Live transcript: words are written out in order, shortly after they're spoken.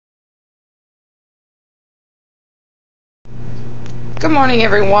Good morning,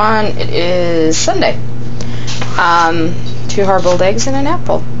 everyone. It is Sunday. 2 hard-boiled eggs and an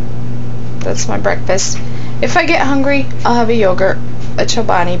apple. That's my breakfast. If I get hungry, I'll have a yogurt, a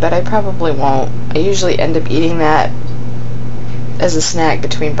chobani, but I probably won't. I usually end up eating that as a snack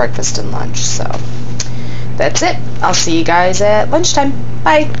between breakfast and lunch. So that's it. I'll see you guys at lunchtime.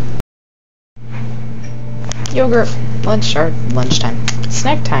 Bye. Yogurt, lunch, or lunchtime.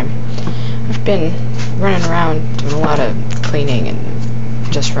 Snack time. I've been running around doing a lot of cleaning and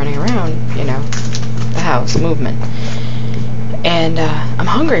just running around, you know, the house, movement. And I'm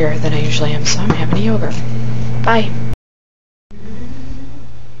hungrier than I usually am, so I'm having a yogurt. Bye.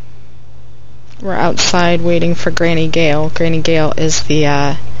 We're outside waiting for Granny Gail. Granny Gail is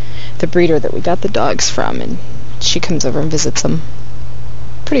the breeder that we got the dogs from, and she comes over and visits them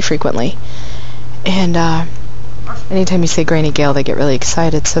pretty frequently. And anytime you say Granny Gail, they get really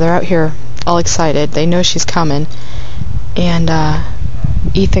excited, so they're out here all excited. They know she's coming, and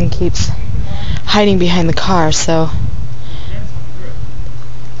Ethan keeps hiding behind the car, so...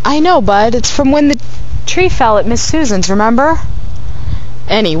 I know, bud. It's from when the tree fell at Miss Susan's, remember?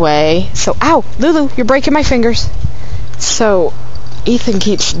 Anyway, so... Ow! Lulu, you're breaking my fingers. So, Ethan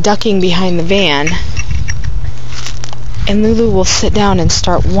keeps ducking behind the van, and Lulu will sit down and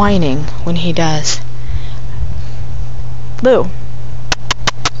start whining when he does. Lulu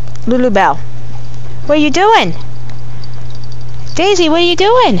Bell, what are you doing? Daisy, what are you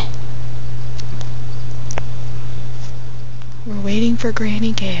doing? We're waiting for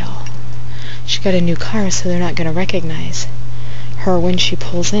Granny Gail. She got a new car, so they're not going to recognize her when she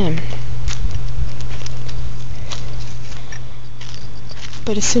pulls in.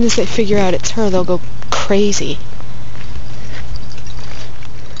 But as soon as they figure out it's her, they'll go crazy.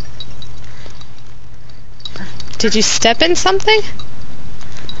 Did you step in something?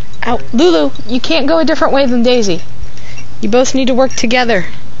 Ow. Lulu, you can't go a different way than Daisy. You both need to work together.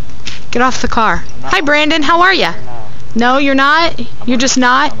 Get off the car. No. Hi, Brandon. How are you? No, you're not? You're just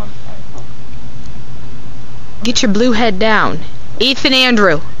not? Get your blue head down. Ethan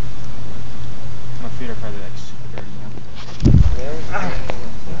Andrew. My feet are probably like super dirty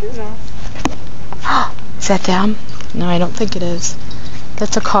now. Is that them? No, I don't think it is.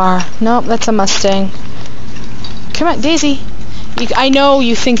 That's a car. Nope, that's a Mustang. Come on, Daisy. I know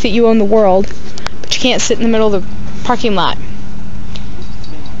you think that you own the world, but you can't sit in the middle of the parking lot.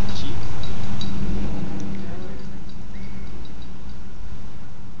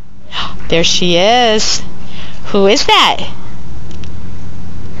 There she is. Who is that?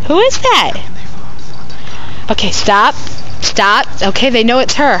 Who is that? Okay, stop. Stop. Okay, they know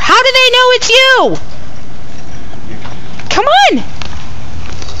it's her. How do they know it's you? Come on.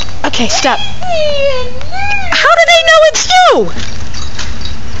 Okay, stop. How do they know it's you?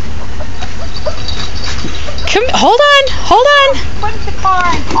 Come, hold on. Put the car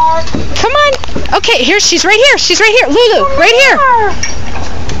in park. Come on. Okay, here, she's right here. She's right here. Lulu, right here.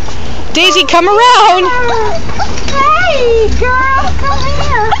 Daisy, come around. Hey, girl, come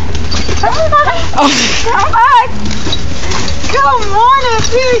here. Come on. Oh. Come on up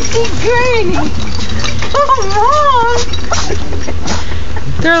here, see Granny. Come on.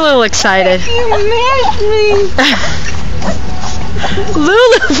 They're a little excited. You missed me.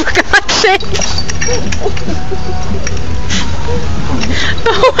 Lulu, for God's sake.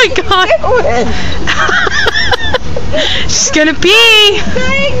 Oh my God. She's gonna pee.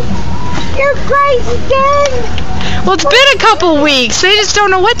 You're crazy, Dad. Well, it's been a couple weeks. They just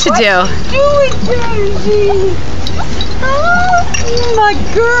don't know what to do. What are you doing, Daisy? Oh, my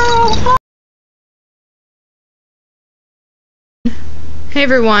girl. Hey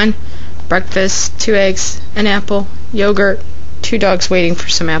everyone. Breakfast, 2 eggs, an apple, yogurt, 2 dogs waiting for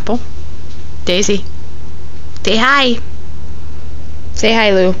some apple. Daisy. Say hi. Say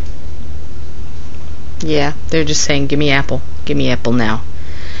hi, Lou. Yeah, they're just saying, give me apple. Give me apple now.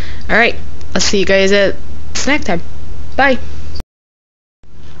 Alright, I'll see you guys at snack time. Bye.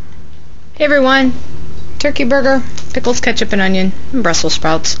 Hey everyone. Turkey burger, pickles, ketchup, and onion, and Brussels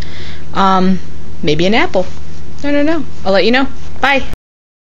sprouts. Maybe an apple. I don't know. I'll let you know. Bye.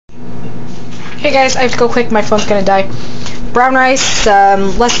 Hey guys, I have to go quick. My phone's gonna die. Brown rice, a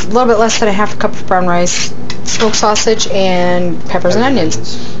little bit less than a half a cup of brown rice, smoked sausage, and peppers and onions.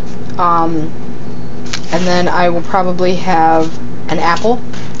 And then I will probably have an apple,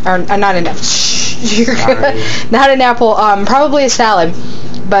 or not an apple. You're good. Not an apple. Probably a salad.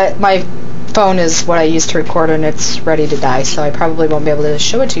 But my phone is what I use to record, and it's ready to die, so I probably won't be able to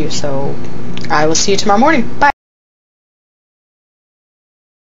show it to you. So I will see you tomorrow morning. Bye.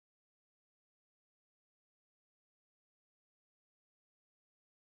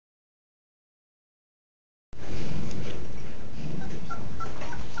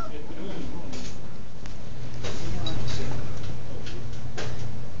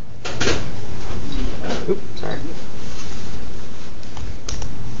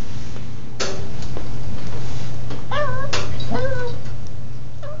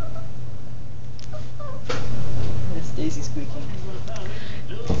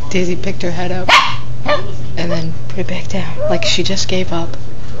 Daisy picked her head up and then put it back down, like she just gave up.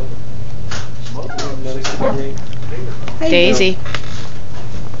 Daisy.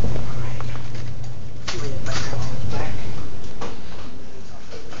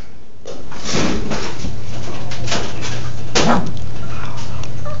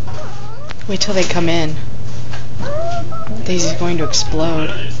 Wait till they come in. Daisy's going to explode.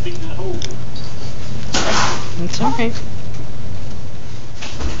 It's alright.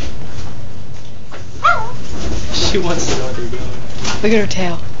 She wants to know what they're doing. Look at her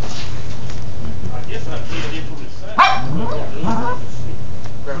tail.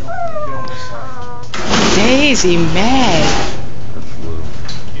 Daisy mad.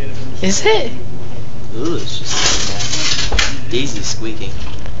 Is it? Ooh, it's just Daisy squeaking.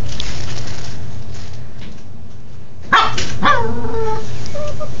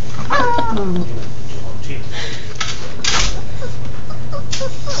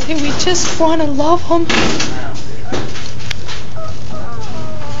 Say, we just want to love him.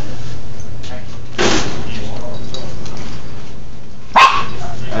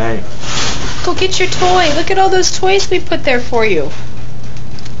 Hey. Go get your toy. Look at all those toys we put there for you.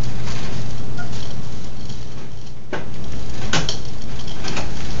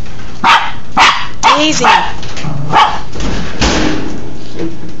 Daisy.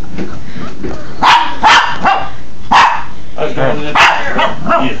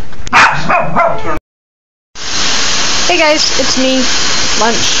 Hey guys, it's me.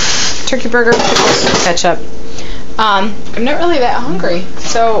 Lunch. Turkey burger, pickles, ketchup. I'm not really that hungry,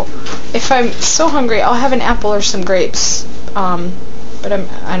 so if I'm so hungry, I'll have an apple or some grapes. But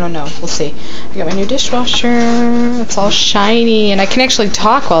I don't know. We'll see. I got my new dishwasher. It's all shiny, and I can actually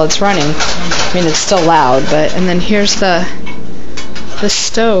talk while it's running. I mean, it's still loud, but and then here's the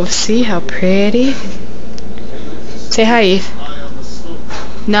stove. See how pretty? Say hi, Eve.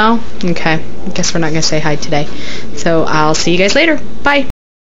 No? Okay. I guess we're not gonna say hi today. So I'll see you guys later. Bye.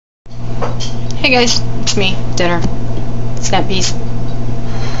 Hey guys, it's me. Dinner. Snap peas.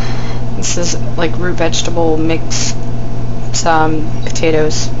 This is like root vegetable mix. Some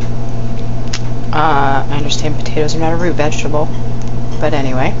potatoes. I understand potatoes are not a root vegetable, but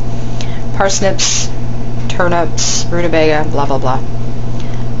anyway. Parsnips, turnips, rutabaga, blah blah blah.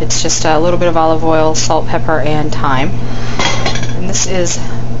 It's just a little bit of olive oil, salt, pepper, and thyme. And this is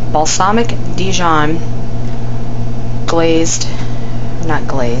balsamic Dijon glazed, not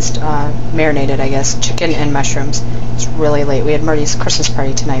glazed, marinated, I guess, chicken and mushrooms. It's really late. We had Marty's Christmas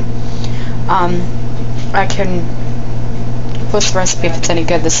party tonight. I can post the recipe if it's any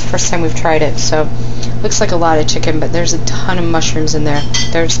good. This is the first time we've tried it, so looks like a lot of chicken, but there's a ton of mushrooms in there.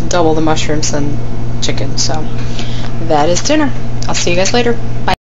 There's double the mushrooms than chicken, so that is dinner. I'll see you guys later. Bye.